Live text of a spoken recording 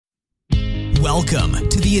Welcome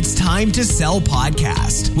to the It's Time to Sell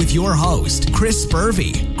podcast with your host, Chris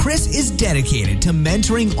Spurvey. Chris is dedicated to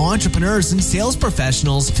mentoring entrepreneurs and sales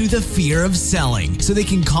professionals through the fear of selling so they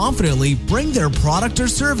can confidently bring their product or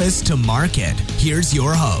service to market. Here's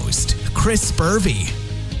your host, Chris Spurvey.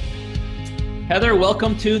 Heather,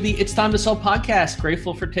 welcome to the It's Time to Sell podcast.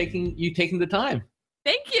 Grateful for taking the time.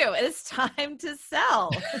 Thank you. It's time to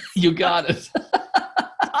sell. You got it.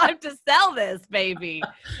 Time to sell this, baby.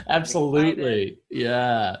 Absolutely.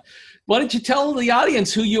 Yeah. Why don't you tell the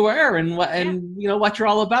audience who you are and what you're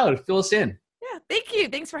all about? Fill us in. Yeah. Thank you.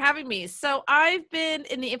 Thanks for having me. So I've been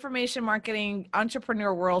in the information marketing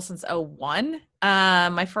entrepreneur world since 2001.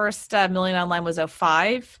 My first million online was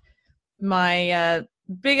 2005. My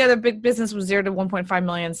big business was 0 to 1.5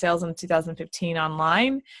 million sales in 2015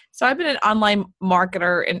 online. So I've been an online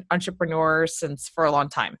marketer and entrepreneur for a long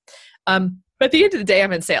time. But at the end of the day,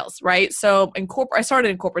 I'm in sales, right? So I started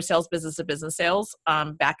in corporate sales, business to business sales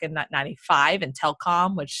back in 95 in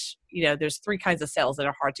telecom, which, there's three kinds of sales that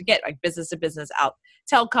are hard to get, like business to business out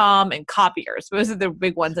telecom and copiers. Those are the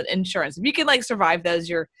big ones, and insurance. If you can survive those,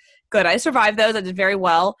 you're good. I survived those. I did very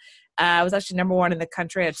well. I was actually number one in the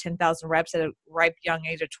country. I had 10,000 reps at a ripe young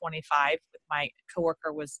age of 25. My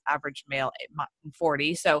coworker was average male at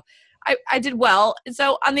 40. So I did well. And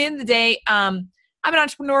so on the end of the day, I'm an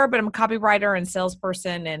entrepreneur, but I'm a copywriter and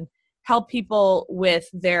salesperson and help people with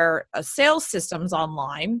their sales systems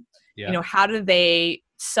online. Yeah. How do they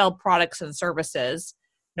sell products and services,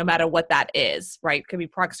 no matter what that is, right? It could be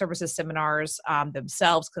product services, seminars,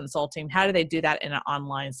 themselves, consulting. How do they do that in an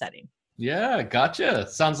online setting? Yeah, gotcha.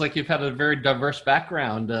 Sounds like you've had a very diverse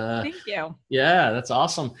background. Thank you. Yeah, that's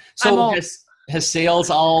awesome. So has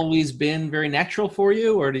sales always been very natural for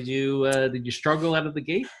you, or did you struggle out of the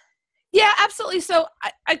gate? Yeah, absolutely. So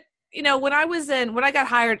I when I got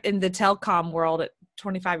hired in the telecom world at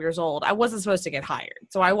 25 years old, I wasn't supposed to get hired.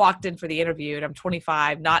 So I walked in for the interview and I'm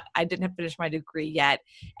 25, I didn't have finished my degree yet.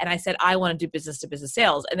 And I said, I want to do business to business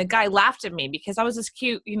sales. And the guy laughed at me because I was this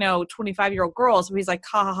cute, 25-year-old girl. So he's like,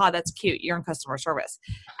 ha ha ha, that's cute. You're in customer service.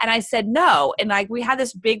 And I said, no. And we had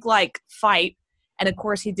this big fight. And of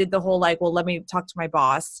course he did the whole well, let me talk to my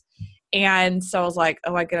boss. And so I was like,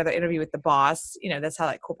 oh, I get another interview with the boss. That's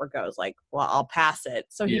how corporate goes. Well, I'll pass it.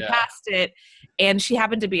 So he passed it. And she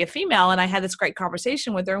happened to be a female. And I had this great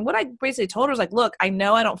conversation with her. And what I basically told her was look, I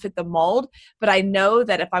know I don't fit the mold, but I know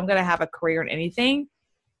that if I'm going to have a career in anything,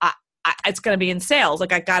 it's going to be in sales. I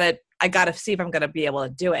got to see if I'm going to be able to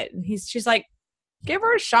do it. And she's like, give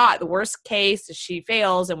her a shot. The worst case is she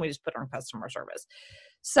fails and we just put her in customer service.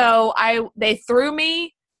 So they threw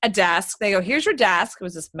me a desk. They go, here's your desk. It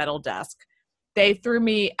was this metal desk. They threw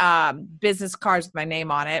me business cards with my name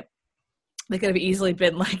on it. They could have easily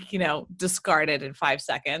been discarded in 5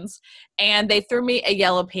 seconds. And they threw me a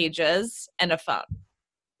Yellow Pages and a phone.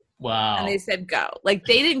 Wow. And they said, go. They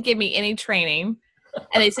didn't give me any training.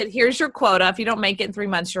 And they said, here's your quota. If you don't make it in 3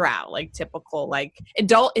 months, you're out. Typical.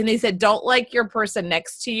 And they said, don't like your person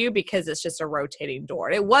next to you because it's just a rotating door.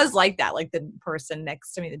 And it was like that. The person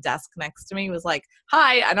next to me, the desk next to me was like,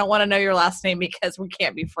 hi, I don't want to know your last name because we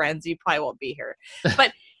can't be friends. You probably won't be here.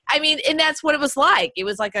 But and that's what it was like. It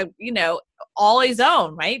was all his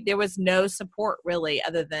own, right? There was no support really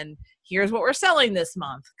other than here's what we're selling this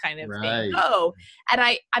month kind of thing. Oh, and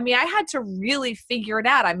I had to really figure it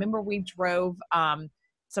out. I remember we drove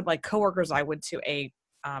some coworkers. I went to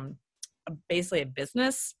basically a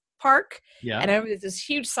business park. Yeah. And there was this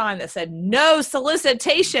huge sign that said no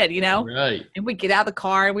solicitation, Right. And we'd get out of the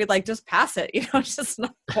car and we'd just pass it, just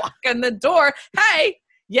not walk in the door. Hey,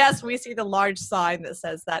 yes, we see the large sign that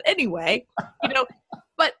says that anyway,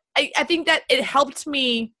 but I think that it helped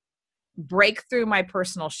me break through my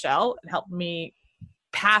personal shell. It helped me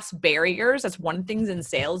pass barriers. That's one of the things in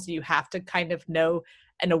sales you have to kind of know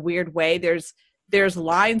in a weird way. There's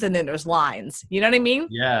lines and then there's lines. You know what I mean?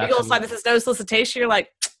 Yeah. You go sign this is no solicitation. You're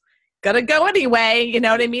like, gonna go anyway. You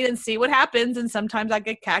know what I mean? And see what happens. And sometimes I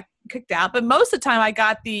get kicked out. But most of the time I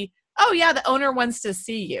got the owner wants to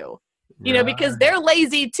see you. Because they're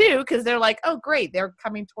lazy too. Because they're like, oh, great. They're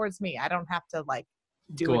coming towards me. I don't have to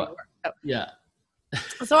do any work. So, yeah.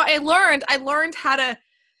 So I learned how to,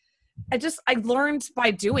 I learned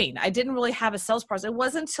by doing. I didn't really have a sales process. It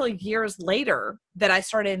wasn't until years later that I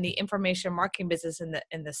started in the information marketing business in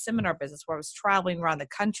the seminar business where I was traveling around the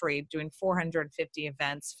country doing 450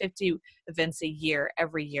 events, 50 events a year,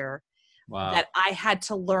 every year. Wow. That I had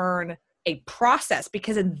to learn a process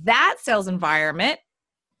because in that sales environment,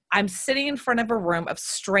 I'm sitting in front of a room of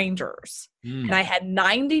strangers and I had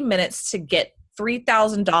 90 minutes to get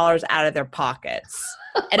 $3,000 out of their pockets.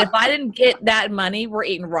 And if I didn't get that money, we're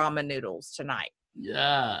eating ramen noodles tonight.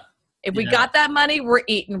 Yeah. If we got that money, we're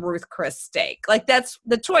eating Ruth Chris steak. Like that's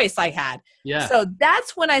the choice I had. Yeah. So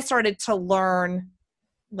that's when I started to learn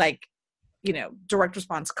like, direct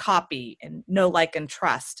response copy and know, like, and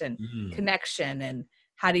trust and connection. And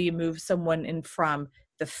how do you move someone in from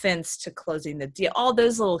the fence to closing the deal? All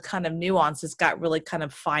those little kind of nuances got really kind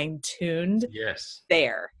of fine tuned. Yes.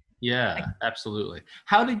 There. Yeah, absolutely.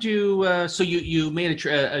 How did you, so you made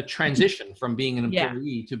a transition from being an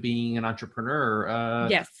employee to being an entrepreneur.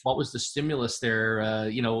 Yes. What was the stimulus there?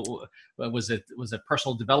 Was it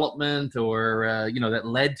personal development or, that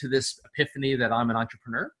led to this epiphany that I'm an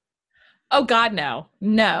entrepreneur? Oh God, no.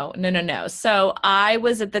 So I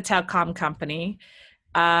was at the telecom company.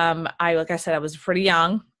 Like I said, I was pretty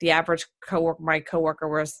young. The average my coworker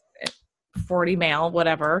was 40 male,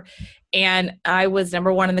 whatever. And I was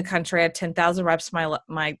number one in the country. I had 10,000 reps. I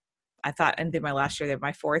thought I did my last year,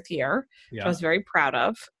 my fourth year, which I was very proud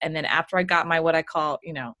of. And then after I got my, what I call,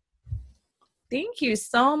 thank you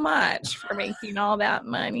so much for making all that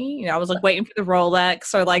money. I was like waiting for the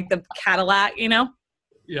Rolex or like the Cadillac,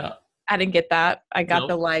 Yeah. I didn't get that. I got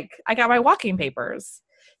I got my walking papers.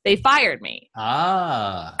 They fired me.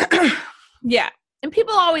 Yeah. And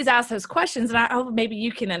people always ask those questions, and maybe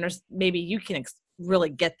you can really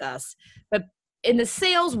get this. But in the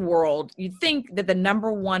sales world, you think that the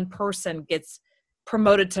number one person gets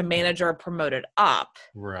promoted to manager or promoted up.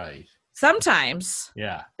 Right. Sometimes.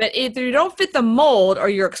 Yeah. But if you don't fit the mold or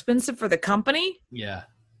you're expensive for the company,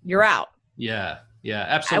 you're out. Yeah. Yeah,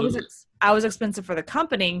 absolutely. I was expensive for the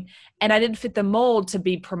company, and I didn't fit the mold to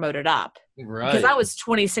be promoted up. Right. Because I was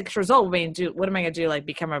 26 years old. What am I going to do? Like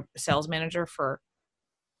become a sales manager for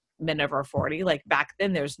men over 40? Like back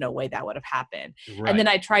then, there's no way that would have happened. Right. And then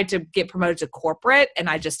I tried to get promoted to corporate, and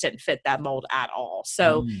I just didn't fit that mold at all.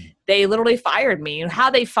 So they literally fired me. And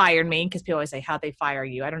how they fired me, because people always say, how they fire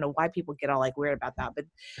you. I don't know why people get all like weird about that, but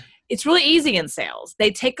it's really easy in sales.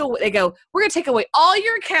 They go, we're going to take away all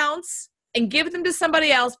your accounts and give them to somebody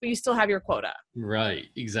else, but you still have your quota. Right.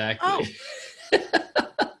 Exactly. Oh.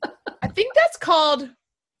 I think that's called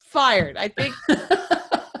fired. I think.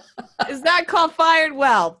 Is that called fired?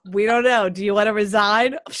 Well, we don't know. Do you want to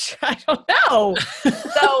resign? I don't know.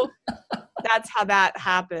 So that's how that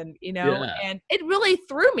happened, and it really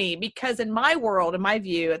threw me because in my world, in my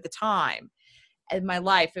view at the time, in my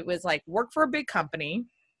life, it was like work for a big company,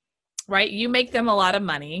 right? You make them a lot of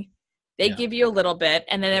money. They give you a little bit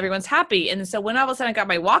and then everyone's happy. And so when all of a sudden I got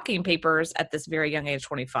my walking papers at this very young age,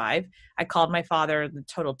 25, I called my father in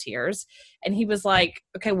total tears, and he was like,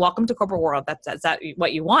 okay, welcome to corporate world. That's that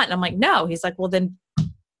what you want? And I'm like, no. He's like, well, then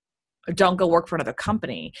don't go work for another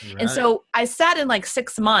company. Right. And so I sat in like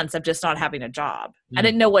 6 months of just not having a job. I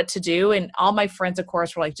didn't know what to do. And all my friends, of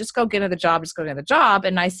course, were like, just go get another job. Just go get another job.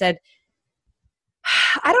 And I said,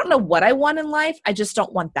 I don't know what I want in life. I just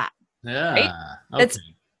don't want that. Yeah. Right? Okay.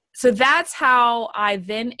 So that's how I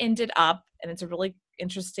then ended up, and it's a really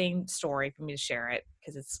interesting story for me to share it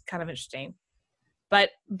because it's kind of interesting. But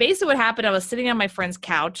basically what happened, I was sitting on my friend's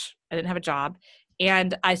couch. I didn't have a job.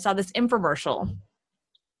 And I saw this infomercial.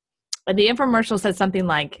 And the infomercial said something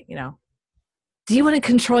like, do you want to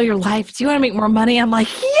control your life? Do you want to make more money? I'm like,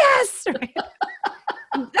 yes.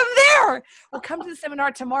 I'm there. We'll come to the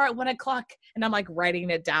seminar tomorrow at 1:00. And I'm like writing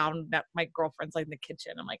it down. My girlfriend's like in the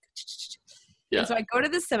kitchen. I'm like, yeah. And so I go to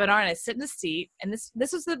the seminar and I sit in the seat, and this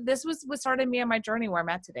was what started me on my journey where I'm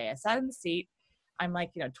at today. I sat in the seat. I'm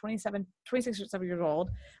like, 26 or 7 years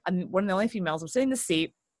old. I'm one of the only females. I'm sitting in the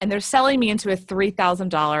seat, and they're selling me into a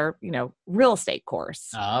 $3,000, real estate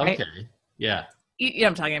course. Oh, okay. Right? Yeah. You know what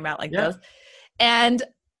I'm talking about, like those. And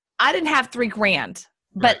I didn't have $3,000,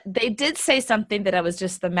 but they did say something that I was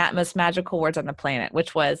just the most magical words on the planet,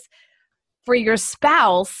 which was, for your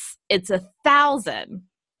spouse, it's 1,000.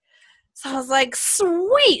 So I was like,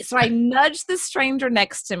 sweet. So I nudged the stranger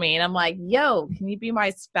next to me and I'm like, yo, can you be my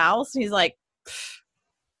spouse? And he's like,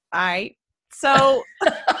 all right. So,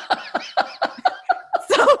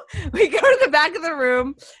 so we go to the back of the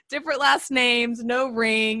room, different last names, no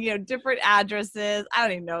ring, different addresses. I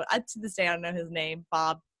don't even know. To this day, I don't know his name,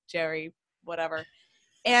 Bob, Jerry, whatever.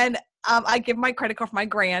 And I give my credit card for my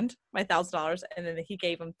 $1,000, and then he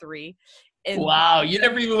gave him $3,000. Wow, you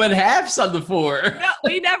never even went half on the 4. No,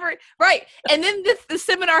 we never. Right. And then the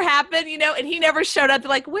seminar happened, and he never showed up. They're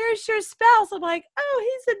like, where's your spouse? I'm like,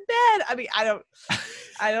 oh, he's in bed. I mean,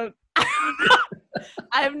 I don't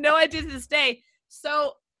I have no idea to this day.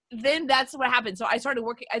 So then that's what happened. So I started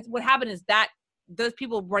working. What happened is that those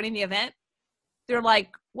people running the event, they're like,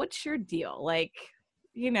 what's your deal? Like,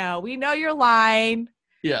 we know you're lying.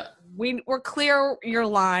 Yeah. We're clear you're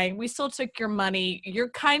lying. We still took your money. You're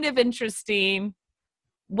kind of interesting.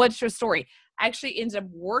 What's your story? I actually ended up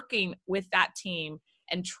working with that team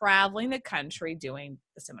and traveling the country doing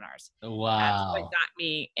the seminars. Wow. That's what got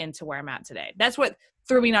me into where I'm at today. That's what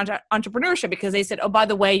threw me into entrepreneurship, because they said, oh, by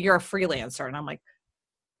the way, you're a freelancer. And I'm like,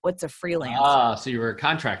 what's a freelancer? So you were a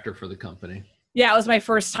contractor for the company. Yeah, it was my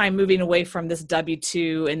first time moving away from this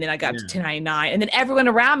W-2, and then I got to 1099. And then everyone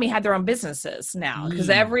around me had their own businesses now, because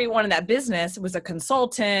everyone in that business was a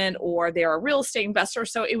consultant or they're a real estate investor.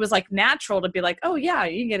 So it was like natural to be like, oh yeah,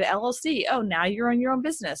 you get an LLC. Oh, now you're on your own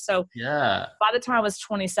business. So by the time I was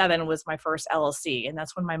 27 was my first LLC. And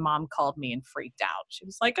that's when my mom called me and freaked out. She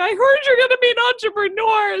was like, I heard you're going to be an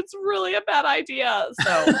entrepreneur. It's really a bad idea.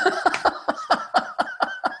 So,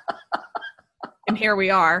 and here we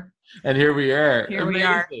are. And here we are. Here we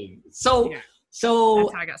are. So that's how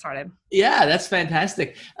I got started. Yeah, that's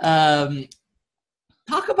fantastic.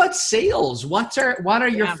 Talk about sales. What are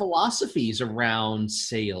your philosophies around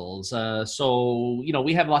sales? So,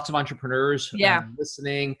 we have lots of entrepreneurs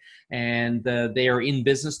listening, and they are in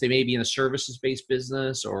business. They may be in a services-based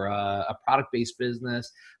business or a product-based business.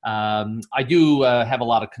 I do have a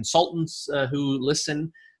lot of consultants who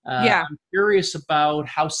listen. I'm curious about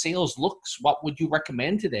how sales looks. What would you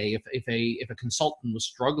recommend today if a consultant was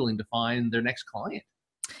struggling to find their next client?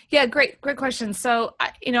 Yeah, great question. So,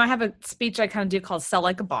 I have a speech I kind of do called Sell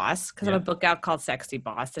Like a Boss, because I have a book out called Sexy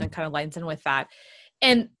Boss, and it kind of lines in with that.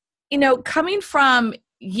 And, coming from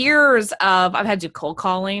years of, I've had to do cold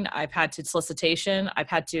calling, I've had to solicitation, I've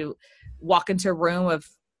had to walk into a room of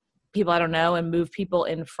people I don't know and move people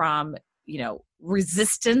in from,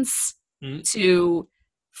 resistance to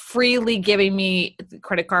freely giving me the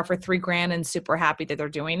credit card for $3,000 and super happy that they're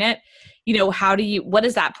doing it. What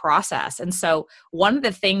is that process? And so one of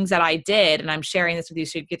the things that I did, and I'm sharing this with you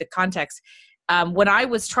so you get the context, when I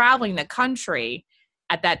was traveling the country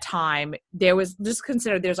at that time, there was just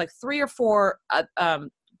consider there's like 3 or 4,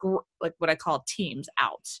 like what I call teams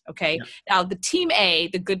out. Okay. Yeah. Now the team A,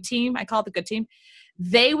 the good team, I call it the good team,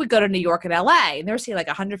 they would go to New York and LA, and they're seeing like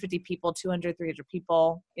 150 people, 200, 300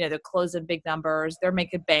 people. They're closing big numbers. They're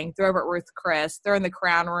making bank. They're over at Ruth Chris. They're in the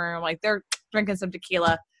Crown Room. Like they're drinking some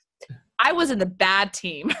tequila. I was in the bad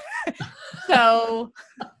team. So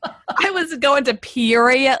I was going to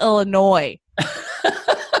Peoria, Illinois.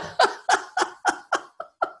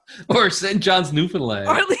 Or St. John's, Newfoundland.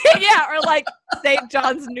 Or like St.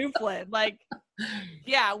 John's, Newfoundland. Like,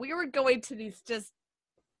 we were going to these just,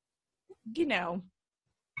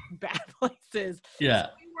 bad places. Yeah. So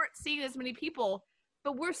we weren't seeing as many people,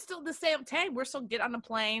 but we're still the same time. We're still getting on a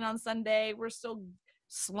plane on Sunday. We're still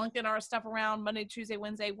slunking our stuff around Monday, Tuesday,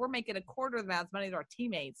 Wednesday. We're making a quarter of that money to our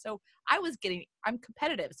teammates. So I'm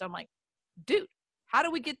competitive. So I'm like, dude, how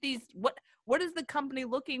do we get these? What is the company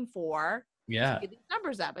looking for to get these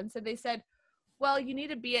numbers up? And so they said, well, you need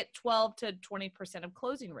to be at 12 to 20% of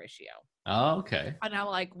closing ratio. Oh, okay. And I'm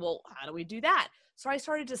like, well, how do we do that? So I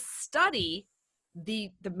started to study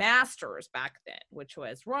the masters back then, which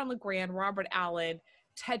was Ron LeGrand, Robert Allen,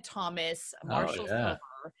 Ted Thomas, Marshall Silver.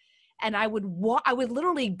 And I would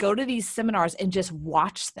literally go to these seminars and just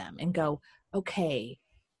watch them and go, okay,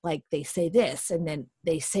 like they say this and then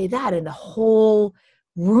they say that, and the whole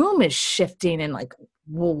room is shifting, and like,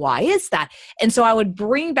 well, why is that? And so I would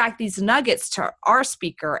bring back these nuggets to our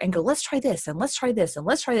speaker and go, let's try this and let's try this and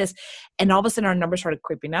let's try this. And all of a sudden our numbers started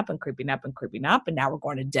creeping up and creeping up and creeping up. And now we're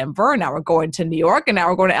going to Denver, and now we're going to New York, and now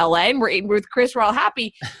we're going to LA, and we're eating with Chris. We're all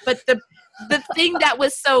happy. But the thing that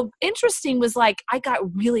was so interesting was like, I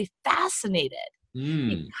got really fascinated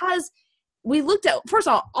because we looked at, first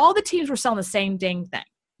of all the teams were selling the same dang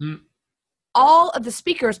thing. All of the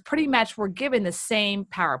speakers pretty much were given the same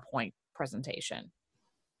PowerPoint presentation.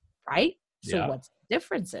 Right? So what's the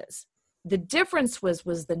differences? The difference was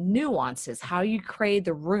the nuances, how you create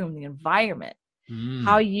the room, the environment,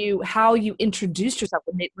 how you introduced yourself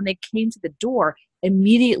when they came to the door.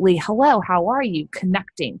 Immediately, hello, how are you?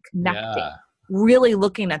 Connecting, really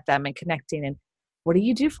looking at them and connecting. And what do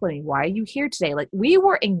you do for me? Why are you here today? Like, we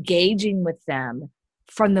were engaging with them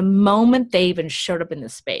from the moment they even showed up in the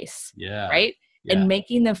space. Yeah. Right? Yeah. And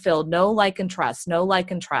making them feel no like and trust.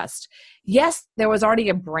 Yes, there was already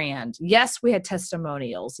a brand. Yes, we had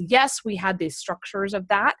testimonials. Yes, we had these structures of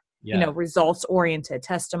that, results oriented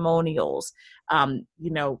testimonials.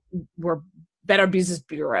 We're Better Business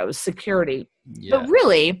Bureaus, security. Yeah. But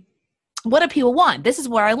really, what do people want? This is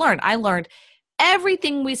where I learned. I learned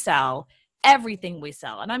everything we sell.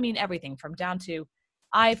 And I mean everything from down to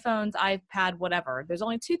iPhones, iPad, whatever. There's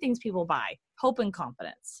only 2 things people buy: hope and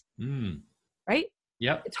confidence. Right?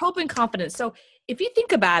 Yep. It's hope and confidence. So if you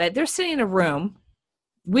think about it, they're sitting in a room.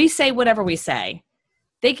 We say whatever we say.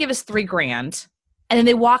 They give us $3,000, and then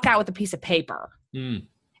they walk out with a piece of paper. And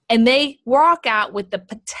and they walk out with the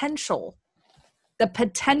potential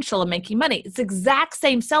of making money. It's the exact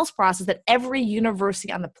same sales process that every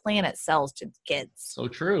university on the planet sells to kids. So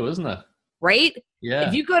true, isn't it? Right? Yeah.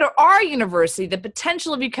 If you go to our university, the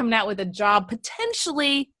potential of you coming out with a job,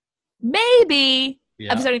 potentially, maybe,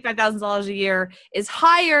 of $75,000 a year is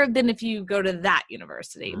higher than if you go to that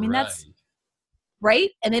university. I mean, that's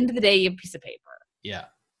right. And end of the day, you have a piece of paper. Yeah.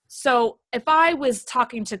 So if I was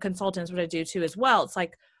talking to consultants, what I do too as well, it's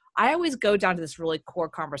like, I always go down to this really core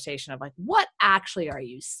conversation of like, what actually are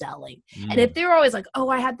you selling? And if they're always like, oh,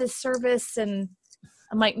 I had this service, and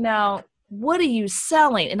I'm like, no, what are you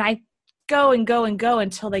selling? And I go and go and go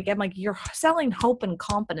until they get, I'm like, you're selling hope and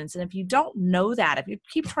confidence. And if you don't know that, if you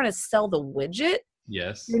keep trying to sell the widget,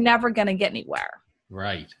 yes, you're never going to get anywhere.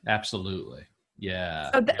 Right. Absolutely.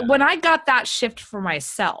 Yeah. So when I got that shift for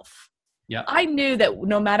myself, I knew that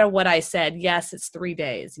no matter what I said, yes, it's 3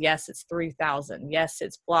 days. Yes, it's 3,000. Yes,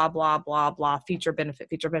 it's blah, blah, blah, blah, feature benefit.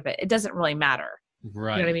 It doesn't really matter.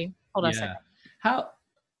 Right. You know what I mean? Hold on a second. How?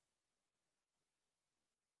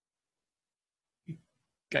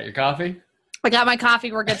 Got your coffee? I got my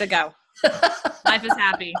coffee. We're good to go. Life is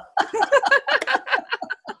happy.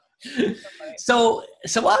 So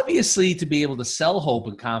obviously, to be able to sell hope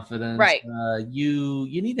and confidence, right, you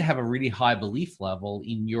need to have a really high belief level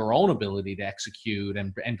in your own ability to execute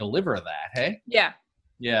and deliver that. Hey.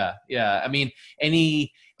 Yeah. I mean,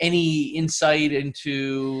 any insight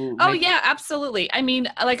into? Oh yeah, absolutely. I mean,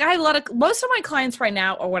 like most of my clients right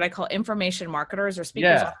now are what I call information marketers or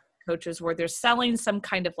speakers. Coaches where they're selling some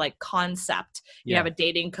kind of like concept. You have a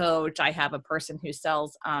dating coach. I have a person who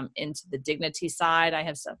sells into the dignity side. I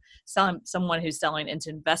have someone who's selling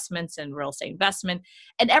into investments and real estate investment.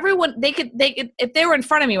 And everyone, they could, if they were in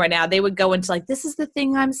front of me right now, they would go into like, this is the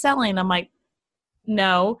thing I'm selling. I'm like,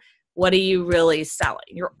 no, what are you really selling?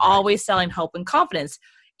 You're always selling hope and confidence.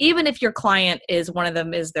 Even if your client is one of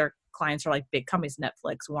them is their clients are like big companies,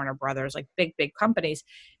 Netflix, Warner Brothers, like big companies.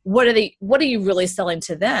 What are you really selling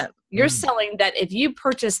to them? You're selling that if you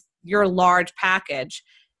purchase your large package,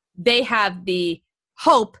 they have the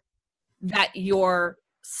hope that your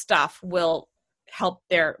stuff will help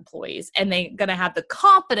their employees, and they're going to have the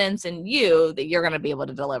confidence in you that you're going to be able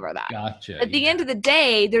to deliver that. Gotcha. At the end of the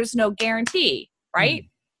day, there's no guarantee, right?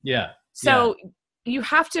 So you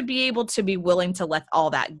have to be able to be willing to let all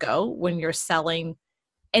that go when you're selling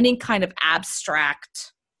any kind of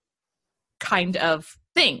abstract kind of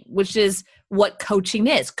thing, which is what coaching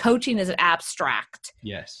is. Coaching is an abstract.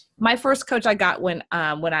 Yes. My first coach I got when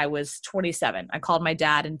I was 27, I called my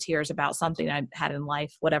dad in tears about something I had in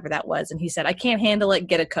life, whatever that was. And he said, I can't handle it.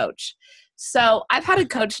 Get a coach. So I've had a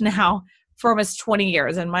coach now for almost 20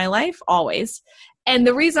 years in my life, always. And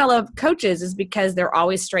the reason I love coaches is because they're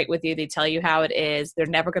always straight with you. They tell you how it is. They're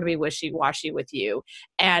never going to be wishy-washy with you.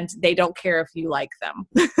 And they don't care if you like them.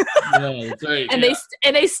 That's right.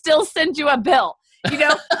 And they still send you a bill. You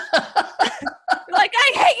know? Like,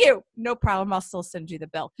 I hate you. No problem. I'll still send you the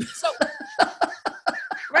bill. So,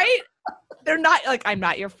 right? They're not like, I'm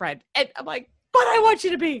not your friend. And I'm like, but I want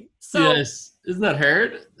you to be. So, yes. Isn't that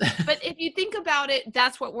hard? But if you think about it,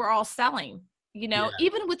 that's what we're all selling. You know,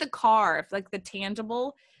 even with a car, if like the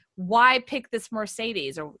tangible, why pick this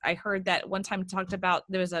Mercedes? Or I heard that one time talked about,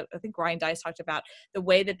 I think Ryan Dice talked about the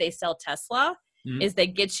way that they sell Tesla is they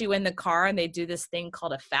get you in the car and they do this thing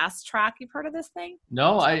called a fast track. You've heard of this thing?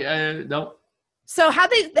 No, I no. So how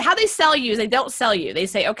they sell you is they don't sell you. They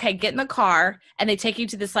say, okay, get in the car, and they take you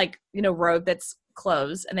to this like, you know, road that's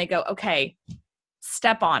closed, and they go, okay,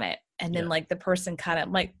 step on it. And then like the person kind of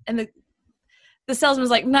like, and the salesman's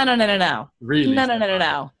like, no. Really?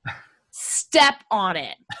 No. Step on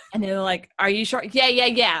it. And they're like, are you sure?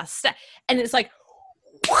 Yeah. And it's like,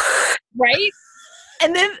 right?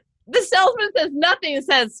 And then the salesman says nothing and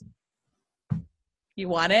says, you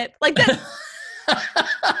want it? Like that.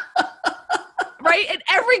 Right? And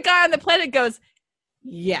every guy on the planet goes,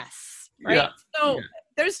 yes. Right? Yeah. So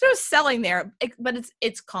there's no selling there, but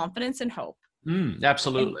it's confidence and hope.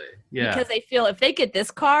 Absolutely. Because they feel if they get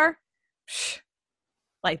this car,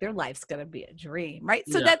 like their life's going to be a dream, right?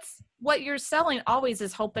 So that's what you're selling always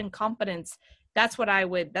is hope and confidence. That's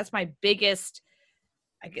my biggest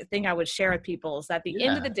thing I would share with people is that at the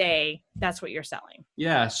end of the day, that's what you're selling.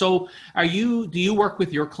 Yeah. So do you work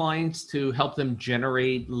with your clients to help them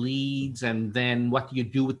generate leads? And then what do you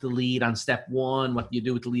do with the lead on step 1? What do you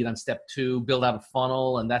do with the lead on step 2? Build out a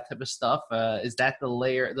funnel and that type of stuff. Is that the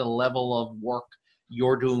level of work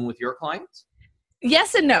you're doing with your clients?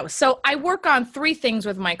 Yes and no. So I work on 3 things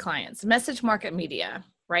with my clients: message, market, media,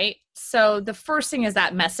 right? So the first thing is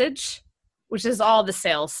that message, which is all the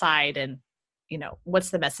sales side and, what's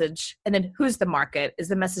the message? And then who's the market? Is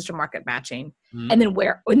the message to market matching? And then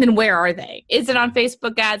where are they? Is it on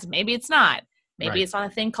Facebook ads? Maybe it's not. Maybe it's on a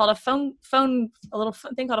thing called a little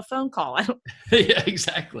thing called a phone call. I don't. Yeah,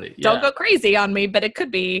 exactly. Yeah. Don't go crazy on me, but it could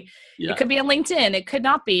be. Yeah. It could be on LinkedIn. It could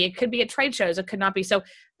not be. It could be at trade shows. It could not be. So,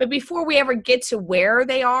 but before we ever get to where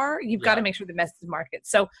they are, you've got to make sure the message market.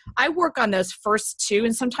 So I work on those first two,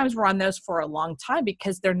 and sometimes we're on those for a long time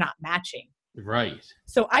because they're not matching. Right.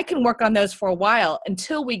 So I can work on those for a while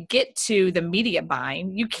until we get to the media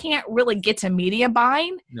buying. You can't really get to media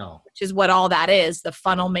buying, which is what all that is: the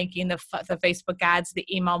funnel making, the Facebook ads, the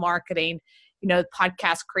email marketing,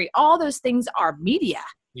 podcast create. All those things are media.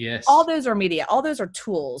 Yes. All those are media. All those are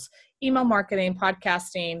tools: email marketing,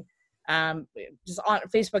 podcasting, just on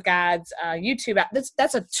Facebook ads, YouTube ads.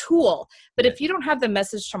 That's a tool. But if you don't have the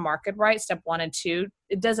message to market right, step 1 and 2,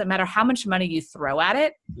 it doesn't matter how much money you throw at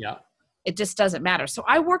it. Yeah. It just doesn't matter. So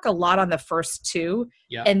I work a lot on the first two.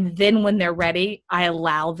 Yeah. And then when they're ready, I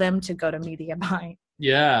allow them to go to media buying.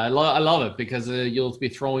 Yeah, I love it because you'll be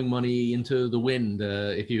throwing money into the wind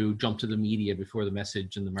if you jump to the media before the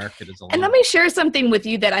message and the market is aligned. And let me share something with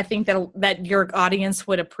you that I think that your audience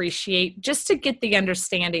would appreciate just to get the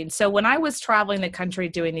understanding. So when I was traveling the country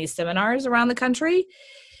doing these seminars around the country,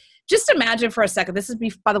 just imagine for a second, this is,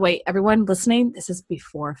 by the way, everyone listening, this is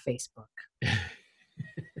before Facebook.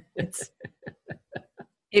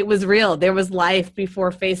 It was real. There was life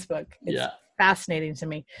before Facebook. It's fascinating to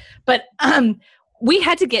me. But we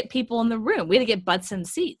had to get people in the room. We had to get butts in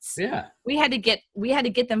seats. Yeah. We had to get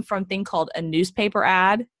them from a thing called a newspaper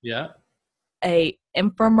ad. Yeah. A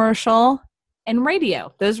infomercial and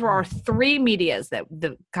radio. Those were our 3 medias that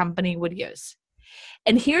the company would use.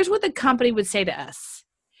 And here's what the company would say to us.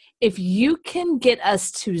 If you can get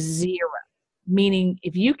us to 0, meaning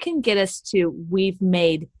if you can get us to we've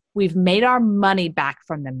made our money back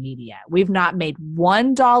from the media. We've not made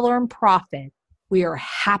 $1 in profit. We are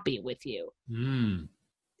happy with you.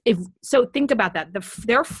 So think about that.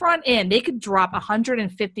 Their front end, they could drop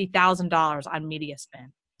 $150,000 on media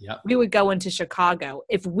spend. Yep. We would go into Chicago.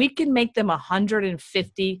 If we can make them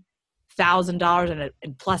 $150,000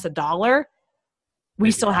 and plus $1,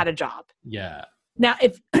 we still had a job. Yeah. Now,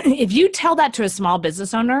 if you tell that to a small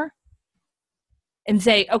business owner and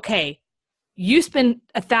say, okay, you spend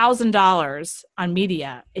 $1,000 on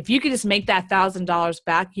media. If you could just make that $1,000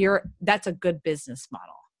 back, that's a good business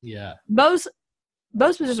model. Yeah. Most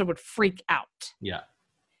businesses would freak out. Yeah.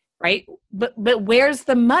 Right. But where's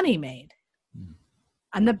the money made?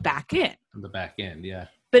 On the back end. On the back end. Yeah.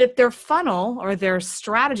 But if their funnel or their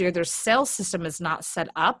strategy or their sales system is not set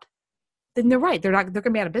up, then they're right. They're going to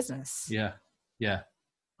be out of business. Yeah. Yeah.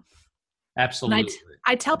 Absolutely. And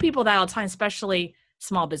I tell people that all the time, especially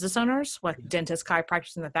small business owners, like dentists,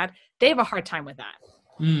 chiropractors, and that, they have a hard time with that.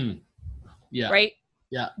 Yeah. Right?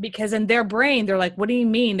 Yeah. Because in their brain, they're like, what do you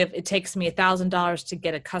mean if it takes me $1,000 to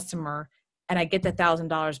get a customer and I get the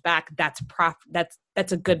 $1,000 back,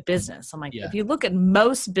 that's a good business. I'm like, if you look at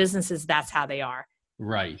most businesses, that's how they are.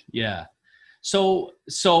 Right. Yeah. So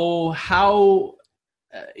how,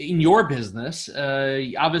 in your business,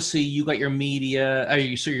 obviously you got your media,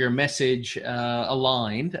 so your message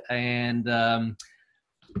aligned, and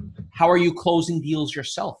how are you closing deals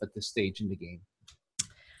yourself at this stage in the game?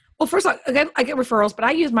 Well, first of all, again, I get referrals, but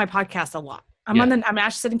I use my podcast a lot. I'm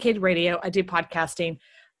actually syndicated radio. I do podcasting.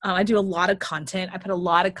 I do a lot of content. I put a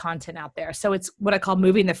lot of content out there. So it's what I call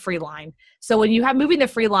moving the free line. So when you have moving the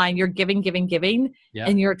free line, you're giving,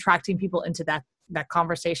 and you're attracting people into that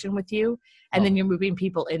conversation with you. And then you're moving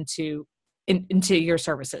people into your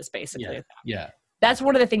services, basically. Yeah. That's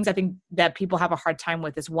one of the things I think that people have a hard time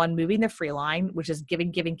with is one, moving the free line, which is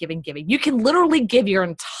giving. You can literally give your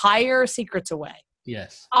entire secrets away.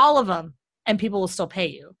 Yes. All of them. And people will still pay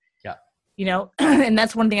you. Yeah. And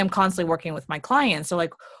that's one thing I'm constantly working with my clients. So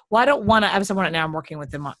like, well, I don't want to, I have someone now I'm working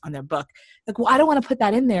with them on their book. Like, well, I don't want to put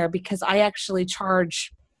that in there because I actually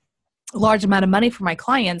charge a large amount of money for my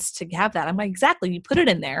clients to have that. I'm like, exactly. You put it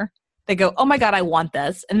in there. They go, oh my God, I want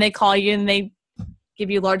this. And they call you and they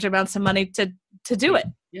give you large amounts of money to do it.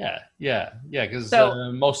 Yeah. Because the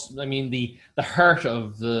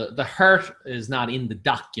hurt is not in the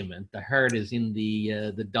document. The hurt is in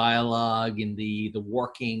the dialogue, in the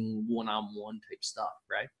working one-on-one type stuff,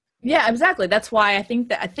 right? Yeah, exactly. That's why I think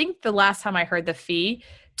the last time I heard the fee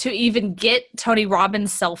to even get Tony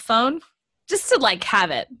Robbins' cell phone, just to like have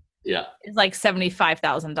it, is like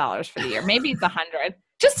 $75,000 for the year. Maybe it's $100.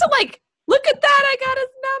 Just to like look at that, I got his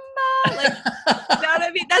number. Like, you know what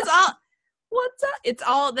I mean? That's all. What's up?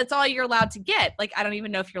 That's all you're allowed to get. Like, I don't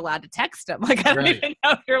even know if you're allowed to text him. Like, I don't even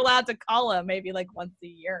know if you're allowed to call him maybe like once a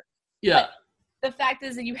year. Yeah. But the fact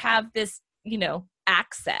is that you have this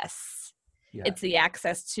access. Yeah. It's the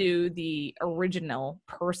access to the original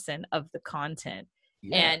person of the content.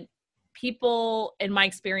 Yeah. And people, in my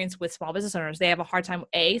experience with small business owners, they have a hard time,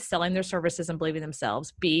 A, selling their services and believing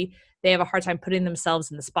themselves. B, they have a hard time putting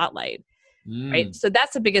themselves in the spotlight. Right. So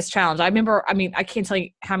that's the biggest challenge. I can't tell you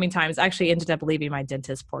how many times I actually ended up leaving my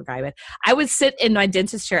dentist, poor guy, but I would sit in my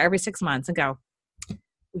dentist chair every 6 months and go,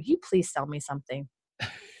 will you please sell me something?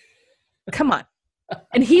 Come on.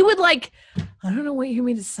 And he would I don't know what you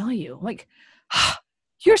mean to sell you. I'm like,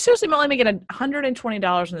 you're seriously only making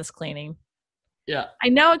 $120 in this cleaning. Yeah. I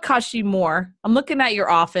know it costs you more. I'm looking at your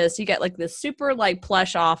office. You got this super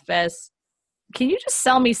plush office. Can you just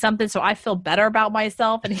sell me something so I feel better about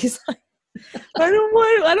myself? And he's like, I don't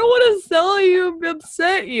want to sell you,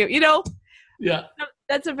 upset you, Yeah.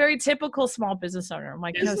 That's a very typical small business owner. I'm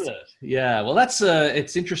like, isn't it? Yeah. Well, that's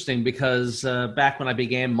it's interesting because back when I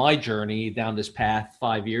began my journey down this path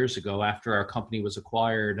 5 years ago, after our company was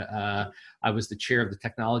acquired, I was the chair of the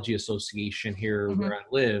Technology Association here where I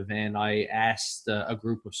live, and I asked a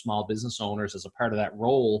group of small business owners as a part of that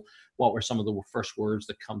role, what were some of the first words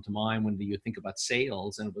that come to mind when you think about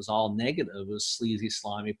sales? And it was all negative. It was sleazy,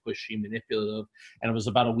 slimy, pushy, manipulative. And it was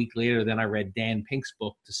about a week later, then I read Dan Pink's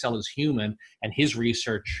book, To Sell is Human, and his research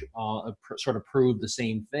sort of proved the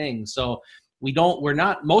same thing. So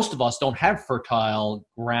most of us don't have fertile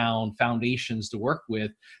ground foundations to work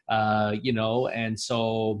with, and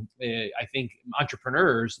so I think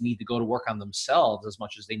entrepreneurs need to go to work on themselves as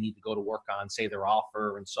much as they need to go to work on, say, their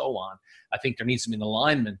offer and so on. I think there needs to be an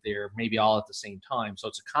alignment there, maybe all at the same time. So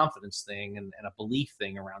it's a confidence thing and a belief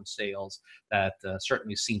thing around sales that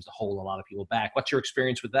certainly seems to hold a lot of people back. What's your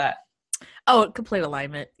experience with that? Oh, complete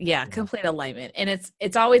alignment. Yeah, complete alignment. And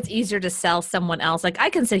it's always easier to sell someone else.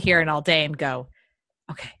 I can sit here and all day and go,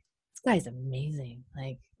 okay, this guy's amazing.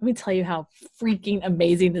 Let me tell you how freaking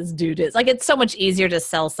amazing this dude is. It's so much easier to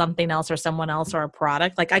sell something else or someone else or a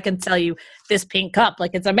product. I can tell you this pink cup,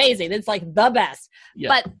 it's amazing. It's the best. Yeah.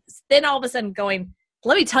 But then all of a sudden going,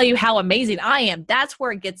 let me tell you how amazing I am. That's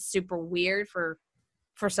where it gets super weird for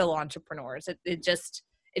solo entrepreneurs. It just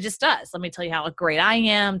does. Let me tell you how great I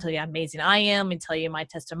am, tell you how amazing I am, and tell you my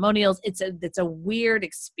testimonials. It's a weird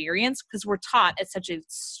experience because we're taught at such a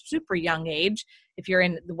super young age, if you're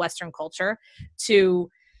in the Western culture, to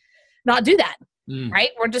not do that, right?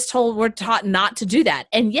 We're taught not to do that.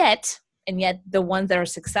 And yet the ones that are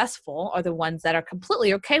successful are the ones that are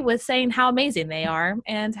completely okay with saying how amazing they are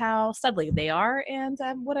and how studly they are and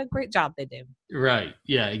what a great job they do. Right.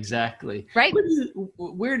 Yeah, exactly. Right.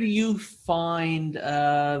 Where do you find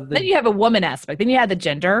then you have a woman aspect. Then you have the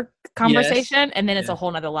gender conversation, yes. And then it's a whole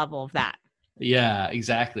nother level of that. Yeah,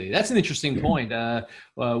 exactly. That's an interesting point.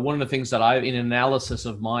 One of the things that in analysis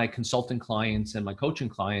of my consulting clients and my coaching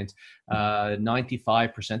clients,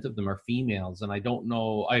 95% of them are females. And I don't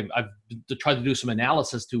know, I've tried to do some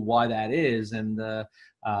analysis to why that is. And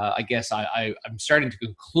I guess I'm starting to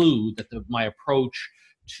conclude that my approach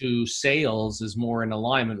to sales is more in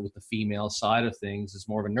alignment with the female side of things. It's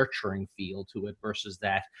more of a nurturing feel to it versus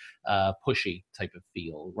that pushy type of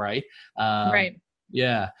feel, right? Right.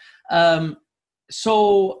 Yeah.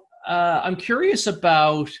 So I'm curious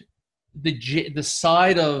about the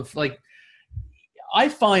side of I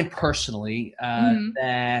find personally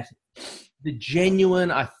that the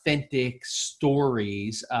genuine, authentic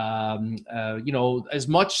stories, as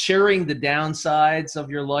much sharing the downsides of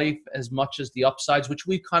your life as much as the upsides, which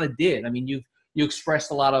we kind of did. I mean, you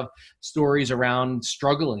expressed a lot of stories around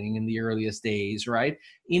struggling in the earliest days, right?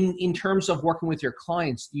 In terms of working with your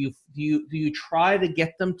clients, do you try to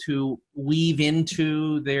get them to weave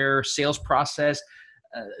into their sales process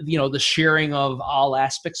the sharing of all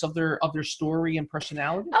aspects of their story and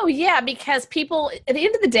personality? Oh yeah, because people, at the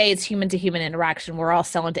end of the day, it's human to human interaction. We're all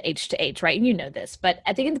selling to H, right? And you know this, but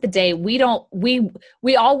at the end of the day, we all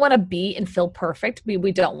want to be and feel perfect.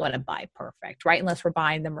 We don't want to buy perfect, right? Unless we're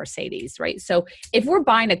buying the Mercedes, right? So if we're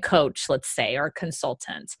buying a coach, let's say, or a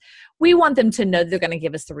consultant, we want them to know they're going to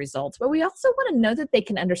give us the results, but we also want to know that they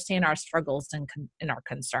can understand our struggles and our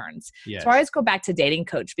concerns. Yes. So I always go back to dating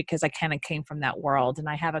coach because I kind of came from that world. And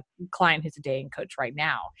I have a client who's a dating coach right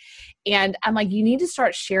now. And I'm like, you need to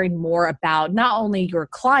start sharing more about not only your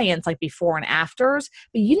clients, before and afters,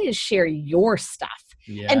 but you need to share your stuff.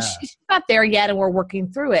 Yeah. And she's not there yet and we're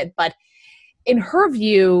working through it. But in her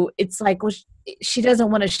view, it's she doesn't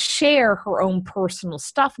want to share her own personal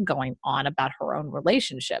stuff going on about her own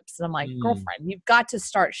relationships. And I'm like, girlfriend, you've got to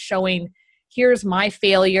start showing, here's my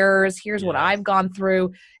failures, here's what I've gone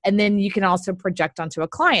through. And then you can also project onto a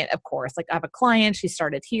client, of course. I have a client, she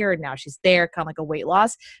started here and now she's there, kind of like a weight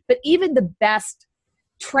loss. But even the best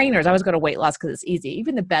trainers, I always go to weight loss because it's easy.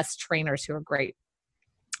 Even the best trainers who are great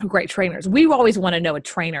trainers, we always want to know a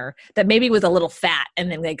trainer that maybe was a little fat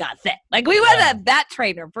and then they got fit. Like we want that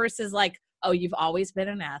trainer versus like, oh, you've always been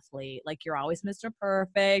an athlete. Like you're always Mr.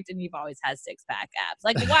 Perfect and you've always had 6-pack abs.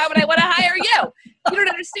 Like, why would I want to hire you? You don't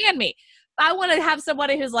understand me. I want to have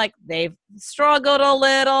somebody who's like, they've struggled a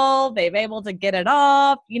little, they've able to get it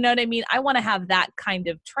off. You know what I mean? I want to have that kind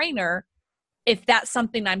of trainer if that's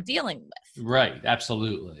something I'm dealing with. Right.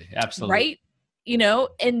 Absolutely. Absolutely. Right. You know,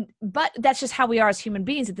 but that's just how we are as human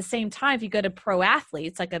beings. At the same time, if you go to pro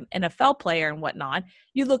athletes, like an NFL player and whatnot,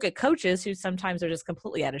 you look at coaches who sometimes are just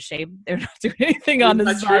completely out of shape. They're not doing anything on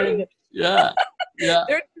the side. Yeah. Yeah.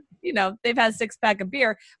 They're, you know, they've had 6-pack of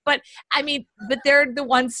beer, but I mean, but they're the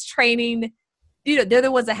ones training, you know, they're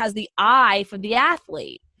the ones that has the eye for the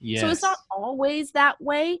athlete. Yes. So it's not always that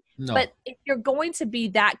way, but if you're going to be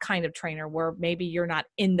that kind of trainer where maybe you're not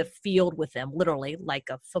in the field with them, literally like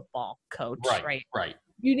a football coach, right? Right.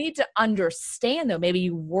 You need to understand though, maybe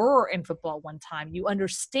you were in football one time, you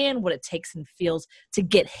understand what it takes and feels to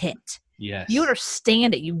get hit. Yes. You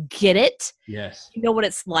understand it. You get it. Yes. You know what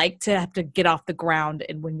it's like to have to get off the ground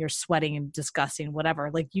and when you're sweating and disgusting, whatever,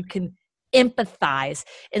 like you can empathize.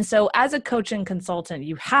 And so as a coach and consultant,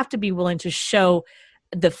 you have to be willing to show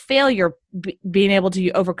the failure, being able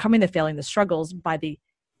to overcoming the failing, the struggles by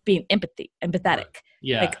being empathetic. Right.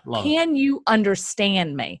 Yeah. Like, can you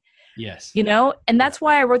understand me? Yes. You know, and that's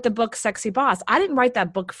why I wrote the book, Sexy Boss. I didn't write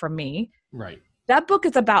that book for me. Right. That book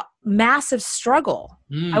is about massive struggle.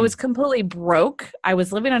 I was completely broke. I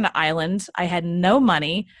was living on an island. I had no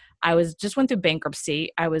money. Just went through bankruptcy.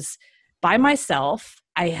 I was by myself.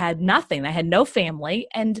 I had nothing. I had no family.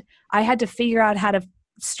 And I had to figure out how to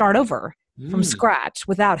start over from scratch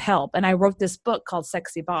without help. And I wrote this book called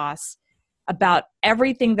Sexy Boss about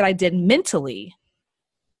everything that I did mentally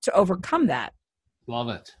to overcome that. Love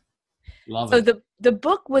it. So the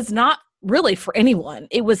book was not really for anyone.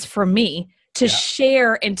 It was for me to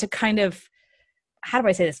share and to kind of, how do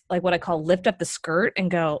I say this? Like what I call lift up the skirt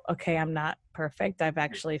and go, okay, I'm not perfect. I've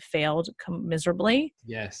actually failed miserably.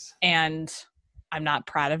 Yes. And I'm not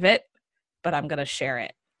proud of it, but I'm going to share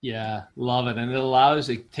it. Yeah, love it. And it allows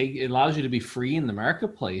you to be free in the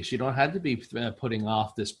marketplace. You don't have to be putting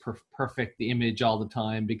off this perfect image all the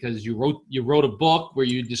time because you wrote a book where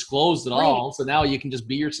you disclosed it all. So now you can just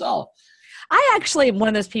be yourself. I actually am one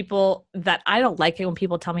of those people that I don't like it when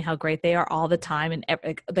people tell me how great they are all the time and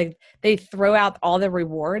they throw out all the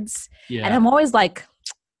rewards. Yeah. And I'm always like,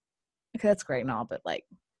 okay, that's great and all, but like,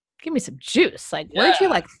 give me some juice. Like, where'd you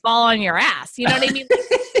like fall on your ass? You know what I mean?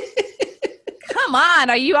 Come on.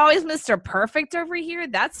 Are you always Mr. Perfect over here?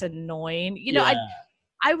 That's annoying. You know,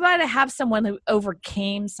 I want to have someone who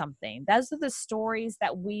overcame something. Those are the stories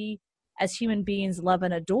that we as human beings love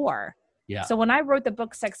and adore. Yeah. So when I wrote the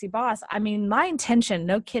book, Sexy Boss, I mean, my intention,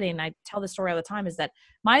 no kidding, I tell the story all the time, is that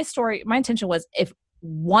my intention was if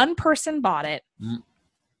one person bought it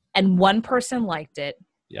and one person liked it,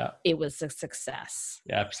 it was a success.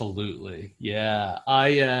 Absolutely. Yeah.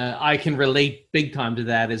 I can relate big time to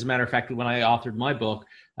that. As a matter of fact, when I authored my book,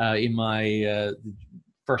 in my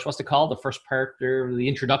first, what's it called? The first part or the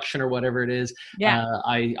introduction or whatever it is. Yeah.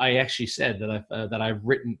 I actually said that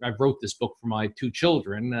I wrote this book for my 2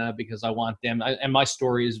 children because I want them, and my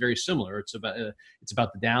story is very similar. It's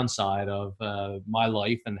about the downside of my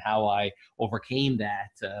life and how I overcame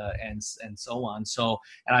that and so on. So,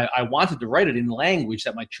 and I wanted to write it in language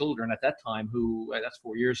that my children at that time, that's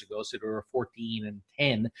 4 years ago, so they were 14 and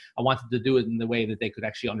 10. I wanted to do it in the way that they could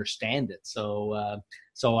actually understand it.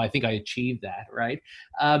 So I think I achieved that, right?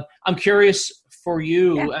 I'm curious for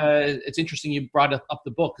you. It's interesting you brought up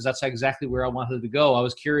the book because that's exactly where I wanted to go. I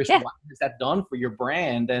was curious, what has that done for your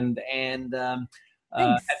brand? And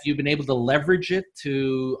have you been able to leverage it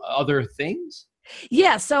to other things?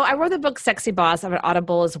 Yeah. So I wrote the book Sexy Boss. I have an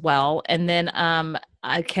Audible as well. And then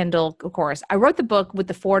Kindle, of course. I wrote the book with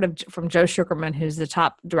the forward from Joe Sugarman, who's the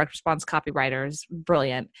top direct response copywriter. Is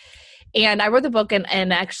brilliant. And I wrote the book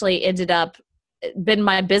and actually ended up been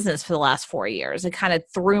my business for the last 4 years. It kind of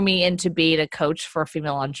threw me into being a coach for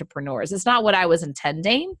female entrepreneurs. It's not what I was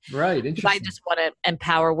intending. Right. Interesting. I just want to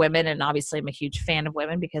empower women. And obviously I'm a huge fan of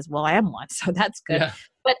women because, well, I am one. So that's good. Yeah.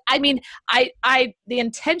 But I mean, the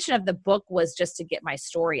intention of the book was just to get my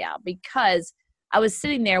story out because I was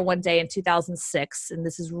sitting there one day in 2006. And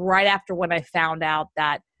this is right after when I found out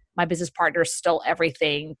that my business partner stole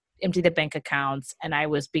everything, empty the bank accounts, and I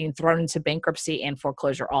was being thrown into bankruptcy and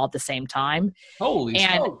foreclosure all at the same time. Holy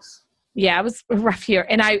smokes. Yeah, it was a rough year.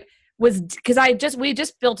 And we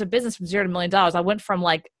just built a business from $0 to $1 million. I went from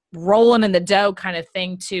like rolling in the dough kind of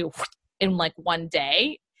thing to in like one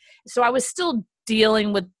day. So I was still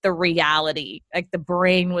dealing with the reality. Like the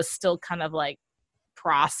brain was still kind of like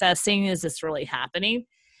processing, is this really happening?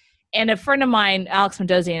 And a friend of mine, Alex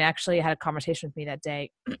Mendozian, actually had a conversation with me that day.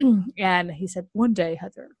 And he said, one day,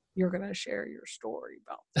 Heather, you're going to share your story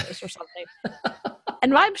about this or something.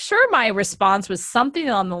 And I'm sure my response was something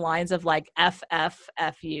on the lines of like, F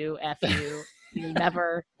you, you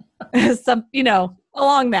never,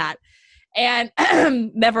 along that. And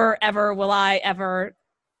never, ever will I ever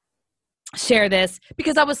share this,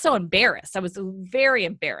 because I was so embarrassed. I was very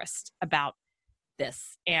embarrassed about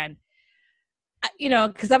this. And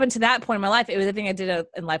because up until that point in my life, it was everything I did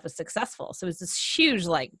in life was successful. So it was this huge,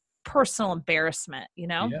 like, personal embarrassment,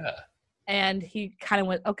 Yeah. And he kind of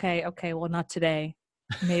went, okay, well, not today,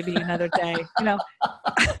 maybe another day,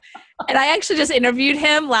 And I actually just interviewed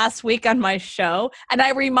him last week on my show, and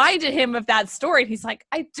I reminded him of that story. And he's like,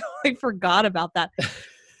 I totally forgot about that.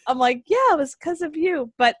 I'm like, yeah, it was because of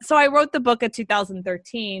you. But so I wrote the book in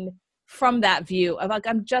 2013 from that view of like,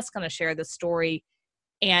 I'm just going to share this story.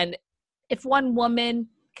 And if one woman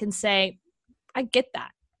can say, I get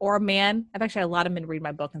that, or a man, I've actually had a lot of men read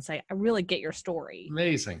my book and say, I really get your story.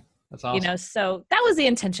 Amazing. That's awesome. So that was the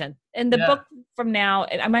intention. And the book from now,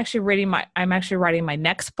 I'm actually writing my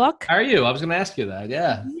next book. Are you? I was going to ask you that.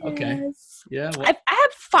 Yeah. Yes. Okay. Yeah. Well, I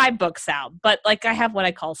have 5 books out, but like I have what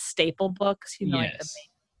I call staple books, like the main.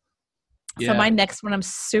 So my next one I'm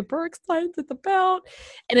super excited about,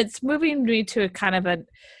 and it's moving me to a kind of a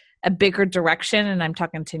bigger direction, and I'm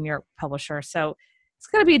talking to a New York publisher. So it's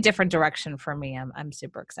going to be a different direction for me. I'm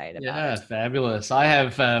super excited about it. Yeah, fabulous. I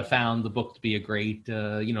have found the book to be a great,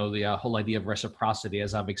 the whole idea of reciprocity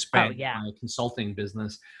as I've expanded my consulting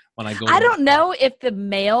business. When I go, I don't know if the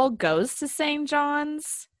mail goes to St.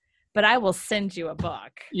 John's, but I will send you a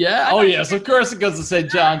book. Yeah. Oh, yes. Of course it goes to St.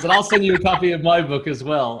 John's, and I'll send you a copy of my book as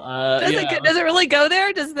well. Does it really go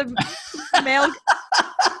there? Does the mail?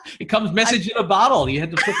 It comes message in a bottle. You had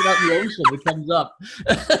to put it out in the ocean. It comes up.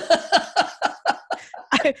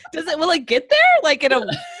 Will it get there? Like in a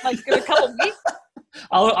couple weeks?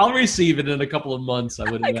 I'll receive it in a couple of months. I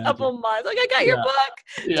would imagine. A couple of months. Like, I got your book.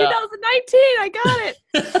 2019. I got it.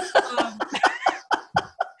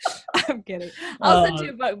 I'm kidding. I'll send you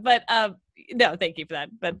a book, but no, thank you for that.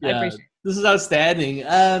 But I appreciate it. This is outstanding.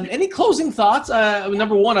 Any closing thoughts?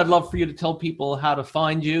 Number one, I'd love for you to tell people how to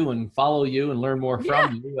find you and follow you and learn more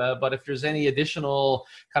from you. But if there's any additional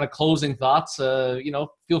kind of closing thoughts,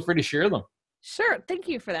 feel free to share them. Sure. Thank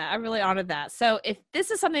you for that. I really honored that. So if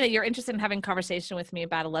this is something that you're interested in having a conversation with me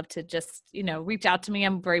about, I'd love to just, reach out to me.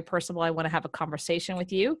 I'm very personable. I want to have a conversation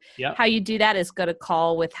with you. Yep. How you do that is go to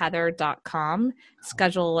callwithheather.com,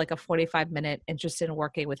 schedule like a 45-minute interested in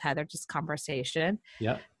working with Heather, just conversation.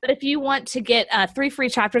 Yeah. But if you want to get 3 free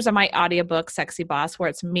chapters of my audiobook, Sexy Boss, where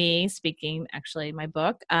it's me speaking, actually, my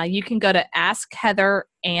book, you can go to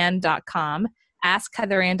askheatherann.com.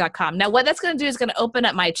 askheatherann.com. Now, what that's going to do is going to open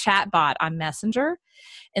up my chat bot on Messenger.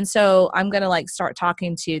 And so I'm going to start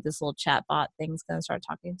talking to you. This little chat bot thing's going to start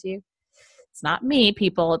talking to you. It's not me,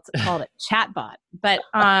 people. It's called a chat bot. But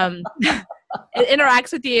it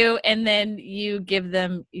interacts with you, and then you give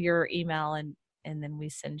them your email, and then we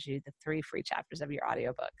send you the 3 free chapters of your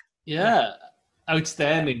audiobook. Yeah.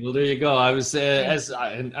 Outstanding. Well, there you go. I was I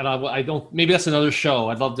don't. Maybe that's another show.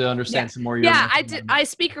 I'd love to understand some more. I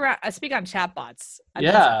speak on chatbots.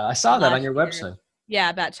 I saw that on your website. Yeah,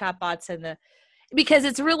 about chatbots because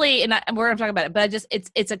it's really, and we're going to talk about it. But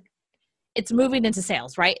it's moving into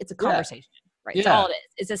sales, right? It's a conversation, right? That's all it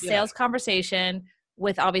is. It's a sales conversation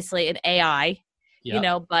with obviously an AI.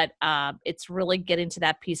 But it's really getting to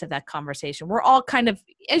that piece of that conversation. We're all kind of,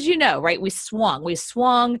 as you know, right? We swung, we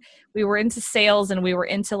were into sales, and we were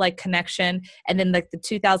into connection. And then the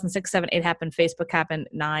 2006, 7, 8 happened, Facebook happened,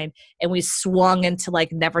 9. And we swung into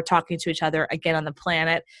never talking to each other again on the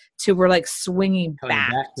planet to we're swinging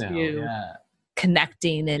back to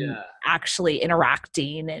connecting and actually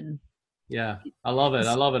interacting and. Yeah, I love it.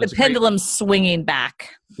 The pendulum's swinging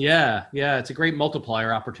back. Yeah. It's a great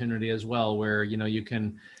multiplier opportunity as well, where, you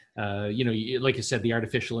can, like you said, the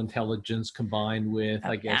artificial intelligence combined with,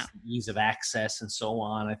 ease of access and so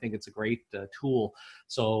on. I think it's a great tool.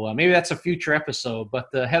 So maybe that's a future episode. But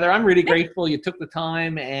Heather, I'm really grateful you took the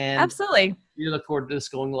time, and absolutely. We look forward to this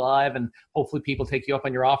going live, and hopefully people take you up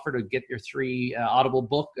on your offer to get your 3 Audible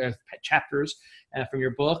book chapters from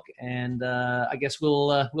your book. And I guess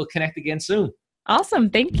we'll connect again soon. Awesome.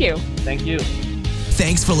 Thank you. Thank you.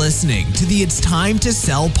 Thanks for listening to the It's Time to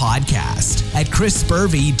Sell podcast at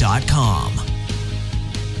chrisspurvey.com.